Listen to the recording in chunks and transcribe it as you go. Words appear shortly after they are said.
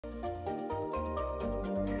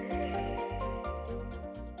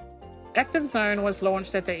Active Zone was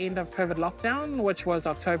launched at the end of COVID lockdown, which was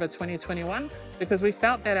October 2021, because we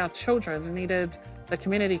felt that our children needed the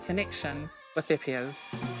community connection with their peers.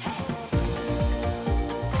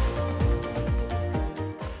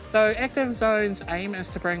 So Active Zone's aim is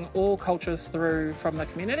to bring all cultures through from the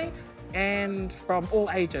community and from all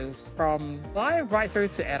ages, from live right through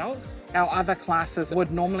to adults. Our other classes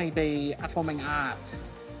would normally be performing arts,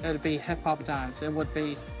 it would be hip hop dance, it would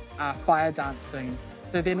be fire dancing.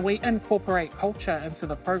 So then we incorporate culture into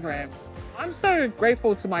the program. I'm so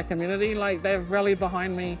grateful to my community, like they've rallied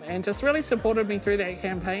behind me and just really supported me through that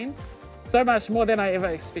campaign. So much more than I ever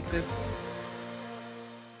expected.